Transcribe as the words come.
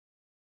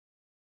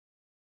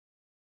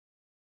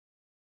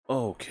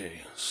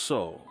Okay,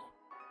 so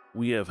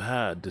we have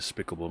had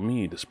Despicable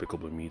Me,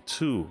 Despicable Me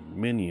 2,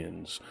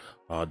 Minions,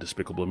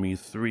 Despicable Me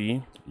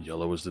 3,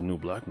 Yellow is the New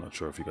Black, not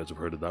sure if you guys have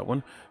heard of that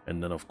one.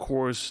 And then of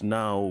course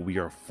now we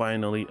are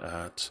finally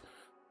at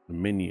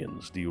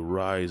Minions, the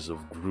Rise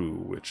of Gru,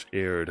 which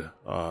aired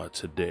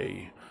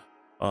today.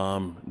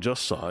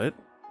 Just saw it.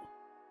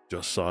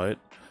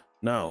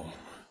 Now,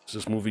 is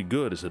this movie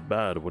good? Is it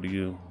bad? What do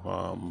you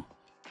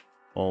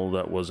all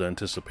that was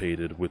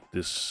anticipated with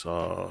this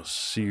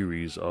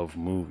series of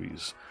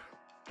movies?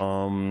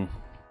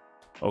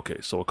 Okay,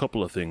 so a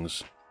couple of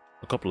things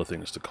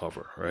to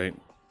cover, right?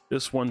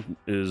 This one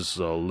is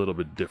a little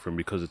bit different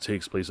because it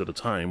takes place at a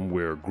time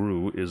where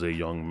Gru is a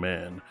young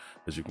man,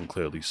 as you can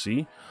clearly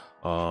see.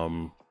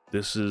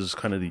 This is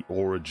kind of the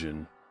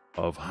origin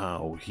of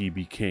how he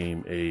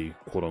became a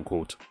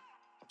quote-unquote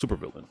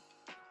supervillain,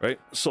 right?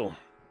 So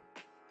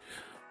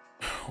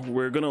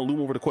we're gonna loom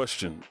over the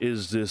question: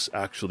 is this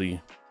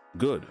actually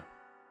good?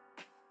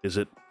 Is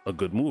it a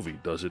good movie?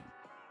 Does it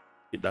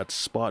hit that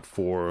spot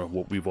for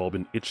what we've all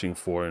been itching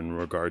for in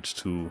regards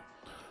to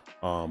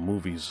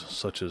movies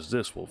such as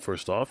this? Well,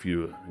 first off,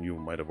 you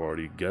might have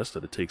already guessed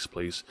that it takes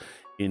place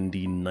in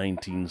the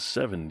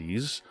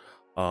 1970s,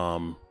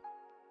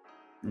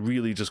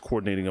 really just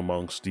coordinating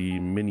amongst the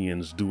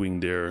minions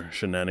doing their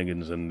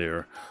shenanigans and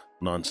their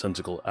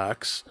nonsensical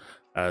acts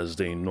as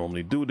they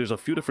normally do. There's a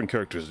few different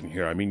characters in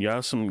here. I mean, you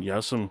have some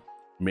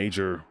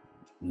major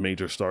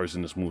stars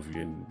in this movie,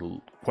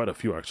 and quite a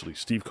few actually.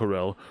 Steve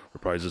Carell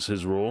reprises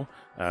his role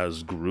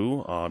as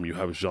Gru. You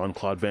have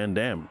Jean-Claude Van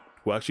Damme,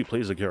 who actually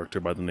plays a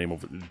character by the name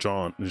of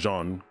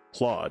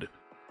Jean-Claude.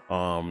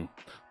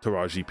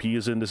 Taraji P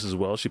is in this as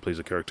well. She plays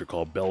a character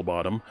called Bell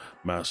Bottom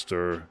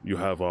Master. You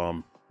have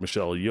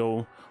Michelle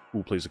Yeoh,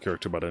 who plays a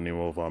character by the name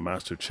of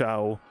Master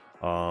Chow.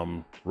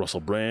 Russell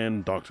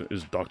Brand, Dr.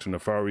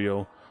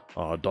 Nefario.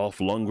 Dolph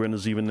Lundgren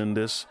is even in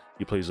this.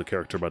 He plays a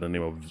character by the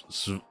name of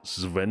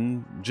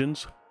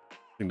Svengeance.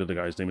 I think that the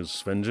guy's name is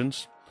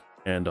Svengeance.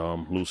 And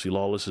Lucy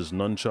Lawless is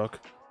Nunchuck.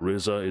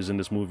 RZA is in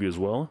this movie as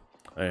well.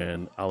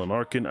 And Alan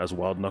Arkin as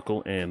Wild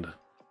Knuckle. And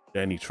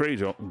Danny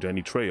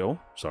Trejo,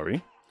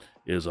 sorry,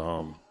 is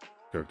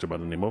character by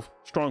the name of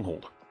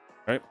Stronghold.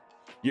 Right?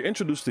 You're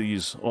introduced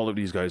to all of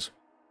these guys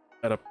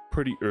at a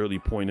pretty early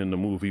point in the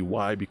movie.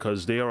 Why?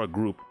 Because they are a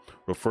group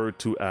referred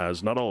to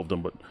as, not all of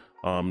them, but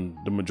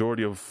the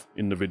majority of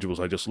individuals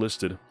I just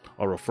listed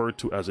are referred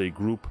to as a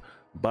group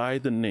by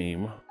the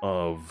name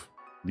of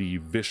the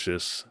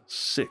Vicious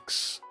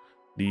Six.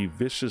 The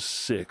Vicious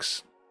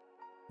Six.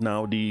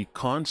 Now, the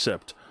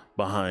concept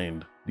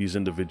behind these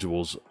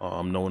individuals,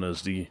 known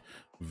as the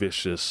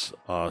Vicious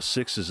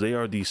Six, is they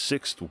are the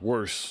sixth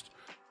worst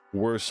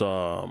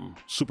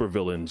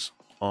supervillains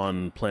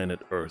on planet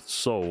Earth.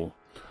 So,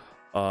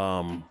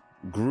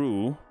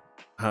 Gru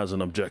has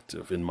an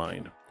objective in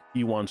mind.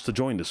 He wants to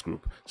join this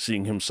group,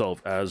 seeing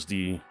himself as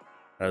a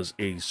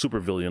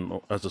supervillain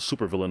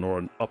or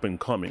an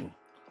up-and-coming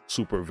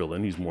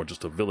supervillain. He's more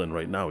just a villain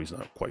right now. He's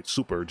not quite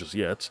super just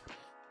yet.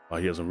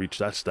 He hasn't reached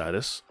that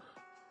status.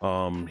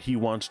 He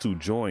wants to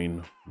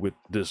join with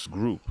this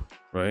group,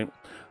 right?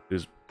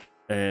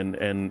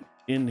 And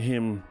in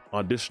him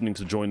auditioning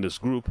to join this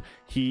group,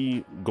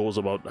 he goes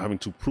about having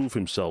to prove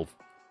himself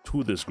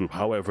to this group.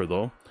 However,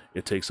 though,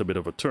 it takes a bit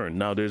of a turn.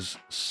 Now, there's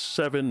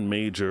 7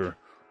 major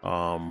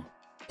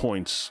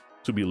points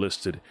to be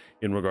listed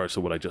in regards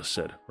to what I just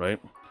said,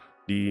 right?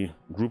 The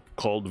group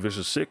called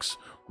Vicious Six,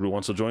 Gru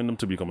wants to join them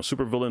to become a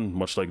supervillain,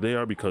 much like they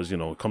are, because, you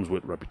know, it comes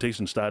with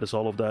reputation, status,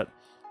 all of that.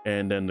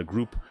 And then the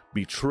group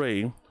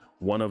betray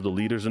one of the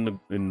leaders of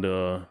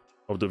the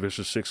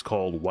Vicious Six,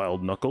 called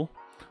Wild Knuckle.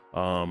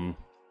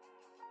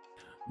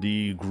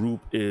 The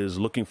group is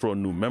looking for a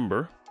new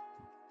member.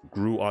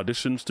 Gru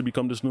auditions to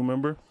become this new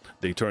member.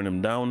 They turn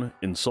him down,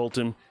 insult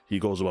him. He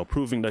goes about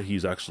proving that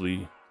he's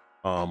actually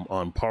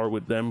on par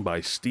with them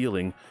by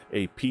stealing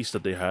a piece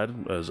that they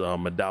had as a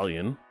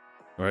medallion,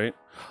 right?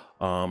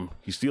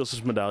 He steals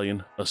this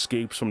medallion,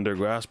 escapes from their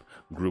grasp.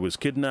 Gru is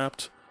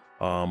kidnapped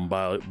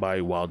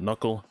by Wild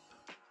Knuckle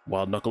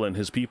and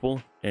his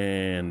people,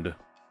 and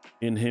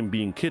in him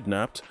being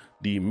kidnapped,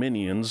 the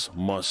minions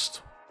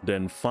must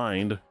then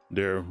find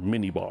their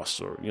mini boss,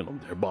 or, you know,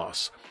 their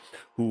boss,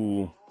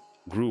 who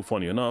Gru,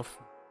 funny enough,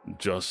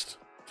 just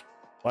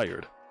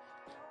fired.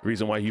 The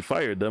reason why he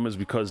fired them is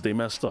because they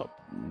messed up.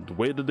 The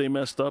way that they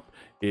messed up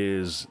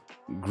is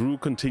Gru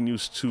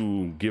continues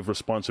to give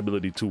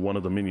responsibility to one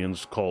of the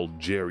minions called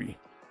Jerry.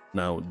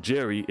 Now,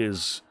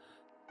 Jerry's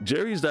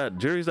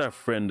that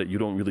friend that you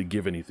don't really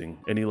give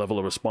any level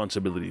of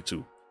responsibility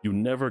to. You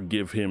never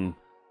give him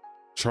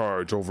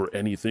charge over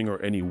anything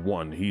or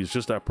anyone. He's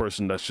just that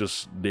person that's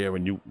just there,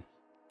 and you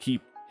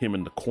keep him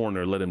in the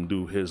corner, let him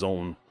do his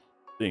own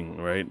thing,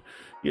 right?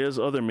 He has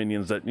other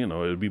minions that, you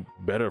know, it'd be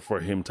better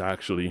for him to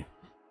actually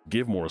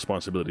give more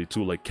responsibility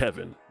to, like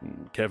Kevin.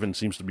 Kevin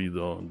seems to be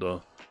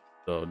the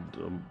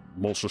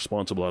most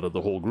responsible out of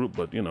the whole group,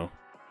 but, you know,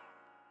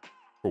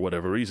 for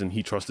whatever reason,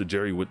 he trusted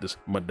Jerry with this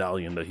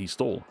medallion that he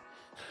stole.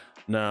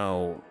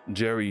 Now,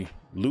 Jerry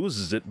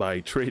loses it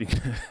by trading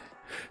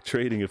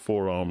trading it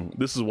for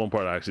this is one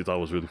part I actually thought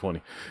was really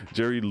funny.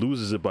 Jerry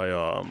loses it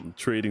by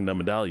trading the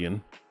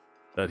medallion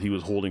that he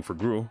was holding for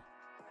Gru,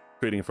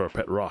 trading it for a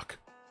pet rock.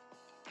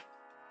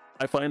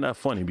 I find that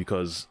funny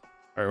because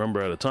I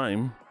remember at the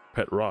time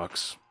pet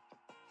rocks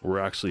were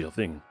actually a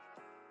thing.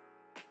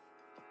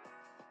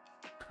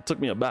 It took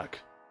me aback.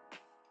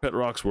 Pet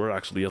rocks were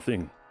actually a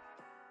thing.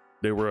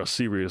 They were a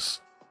serious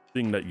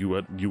thing that you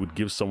would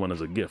give someone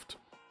as a gift.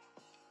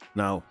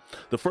 Now,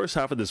 the first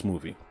half of this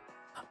movie,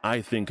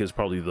 I think, is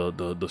probably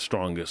the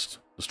strongest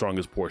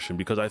portion,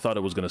 because I thought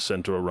it was going to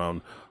center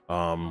around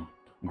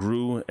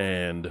Gru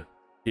and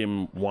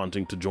him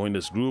wanting to join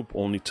this group,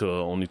 only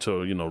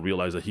to you know,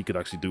 realize that he could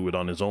actually do it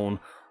on his own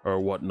or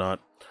whatnot.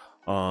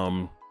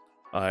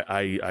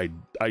 I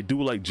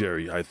do like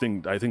Jerry. I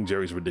think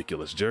Jerry's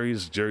ridiculous.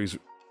 Jerry's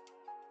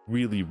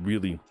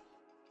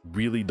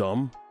really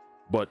dumb,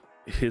 but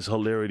his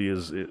hilarity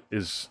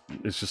is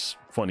just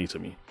funny to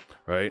me,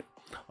 right?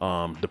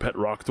 The pet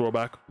rock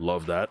throwback,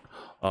 love that.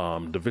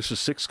 The Vicious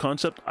Six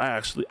concept,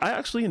 I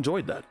actually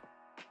enjoyed that.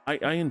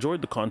 I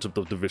enjoyed the concept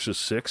of the Vicious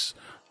Six.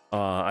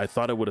 I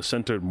thought it would have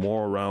centered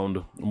more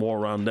around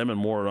them and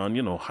more around,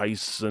 you know,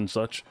 heists and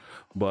such,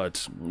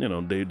 but you know,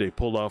 they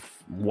pulled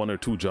off one or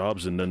two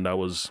jobs, and then that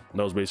was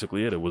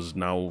basically it. It was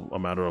now a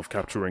matter of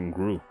capturing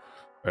Gru,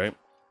 right?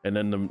 And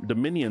then the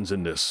minions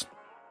in this,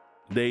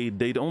 they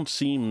don't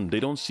seem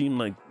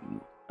like,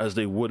 as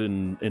they would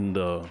in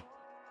the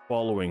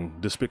following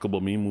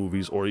Despicable Me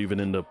movies, or even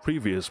in the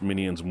previous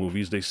Minions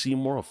movies, they seem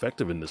more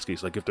effective in this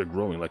case, like if they're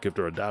growing, like if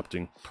they're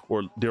adapting,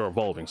 or they're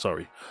evolving,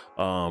 sorry,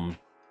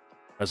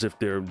 as if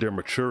they're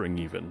maturing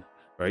even,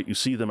 right? You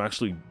see them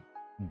actually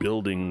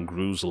building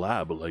Gru's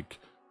lab, like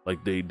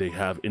they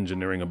have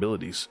engineering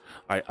abilities.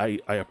 I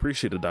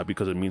appreciated that,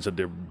 because it means that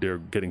they're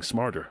getting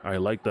smarter. I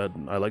like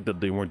that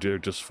they weren't there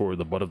just for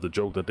the butt of the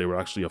joke, that they were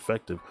actually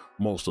effective,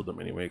 most of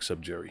them anyway, except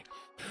Jerry.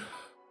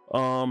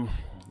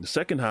 The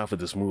second half of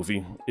this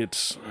movie,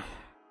 it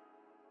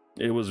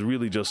was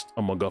really just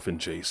a MacGuffin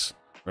chase,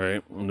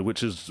 right?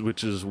 Which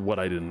is what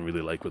I didn't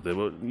really like with it.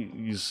 But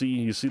you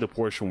see the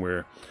portion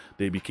where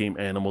they became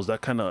animals.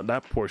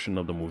 That portion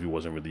of the movie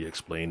wasn't really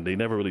explained. They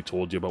never really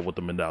told you about what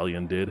the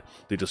medallion did.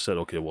 They just said,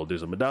 okay, well,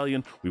 there's a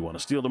medallion, we want to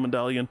steal the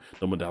medallion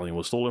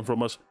was stolen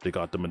from us, they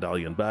got the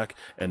medallion back,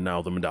 and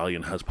now the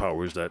medallion has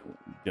powers that,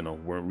 you know,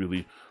 weren't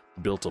really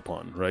built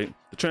upon, right?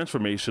 The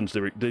transformations,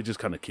 they just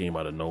kind of came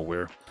out of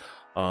nowhere.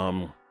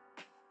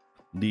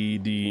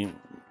 The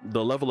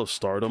level of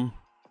stardom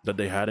that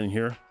they had in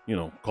here, you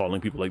know,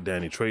 calling people like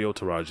Danny Trejo,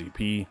 Taraji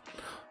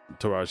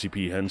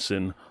P.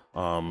 Henson,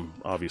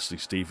 obviously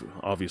Steve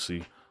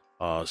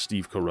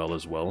Carell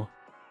as well,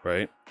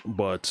 right?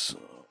 But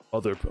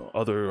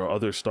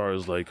other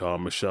stars like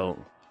Michelle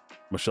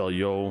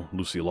Yeoh,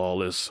 Lucy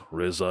Lawless,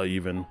 RZA,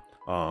 even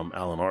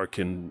Alan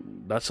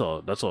Arkin. That's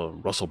a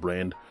Russell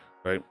Brand,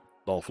 right?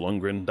 Dolph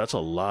Lundgren. That's a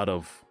lot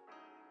of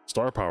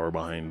star power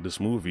behind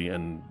this movie,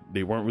 and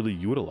they weren't really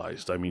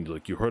utilized. I mean,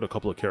 like, you heard a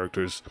couple of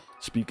characters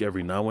speak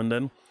every now and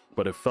then,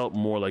 but it felt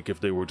more like if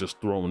they were just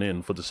thrown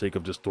in for the sake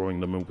of just throwing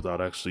them in without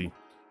actually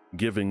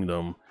giving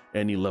them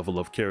any level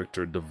of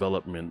character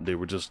development. They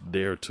were just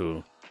there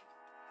to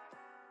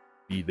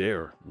be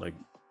there. Like,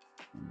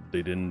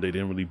 they didn't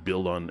really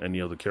build on any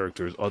other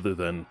characters other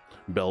than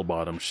Bell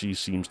Bottom. She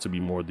seems to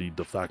be more the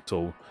de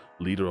facto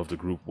leader of the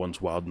group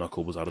once Wild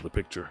Knuckle was out of the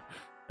picture,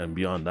 and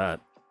beyond that,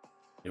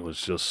 it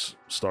was just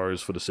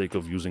stars for the sake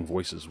of using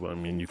voices. Well, I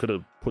mean, you could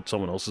have put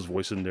someone else's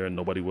voice in there and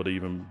nobody would have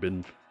even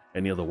been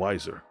any other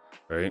wiser,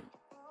 right?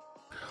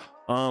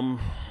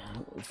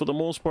 For the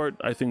most part,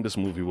 I think this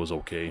movie was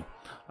okay.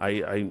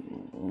 I'd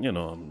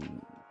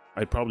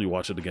probably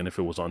watch it again if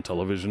it was on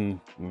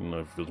television, you know,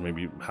 if it was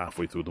maybe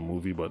halfway through the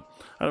movie, but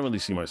I don't really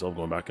see myself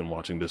going back and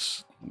watching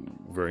this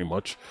very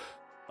much.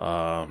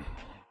 Yeah,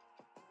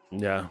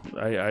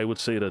 I would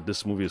say that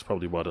this movie is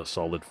probably about a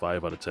solid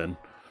 5 out of 10.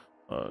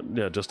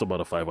 Yeah, just about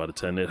a 5 out of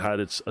 10. It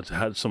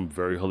had some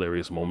very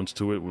hilarious moments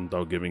to it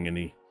without giving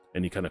any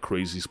kind of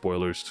crazy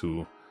spoilers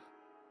to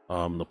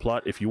the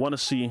plot. If you want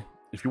to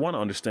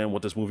understand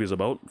what this movie is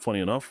about, funny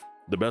enough,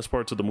 the best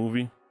parts of the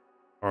movie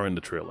are in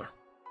the trailer.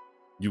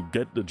 You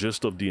get the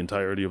gist of the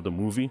entirety of the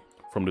movie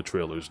from the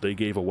trailers. They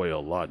gave away a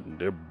lot, and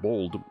they're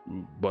bold,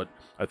 but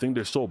I think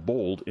they're so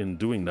bold in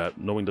doing that,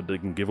 knowing that they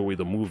can give away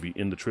the movie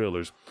in the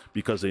trailers,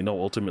 because they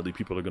know ultimately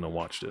people are going to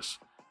watch this.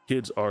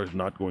 Kids are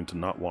not going to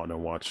not want to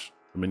watch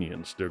the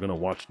Minions. They're gonna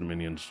watch the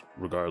Minions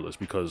regardless,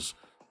 because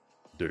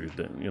they're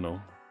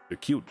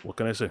cute. What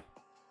can I say?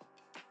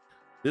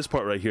 This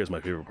part right here is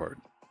my favorite part.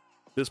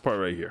 This part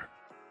right here,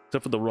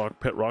 except for the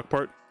pet rock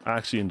part, I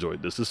actually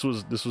enjoyed this. This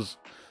was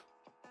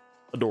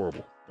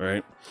adorable,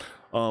 right?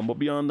 But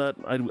beyond that,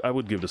 I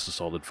would give this a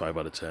solid 5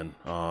 out of 10.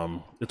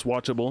 It's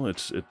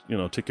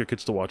watchable. Take your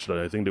kids to watch it.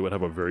 I think they would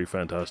have a very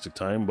fantastic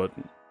time, but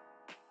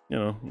you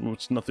know,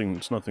 it's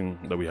nothing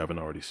that we haven't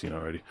already seen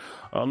already.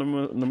 Let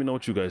me know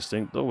what you guys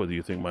think, though, whether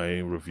you think my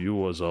review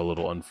was a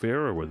little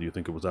unfair or whether you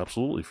think it was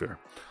absolutely fair.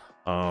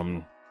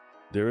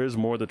 There is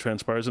more that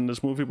transpires in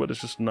this movie, but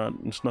it's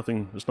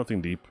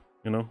nothing deep.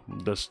 You know,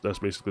 that's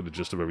basically the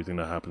gist of everything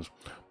that happens.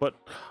 But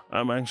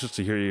I'm anxious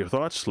to hear your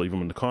thoughts. Leave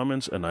them in the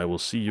comments, and I will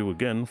see you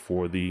again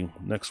for the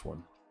next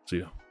one. See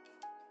ya.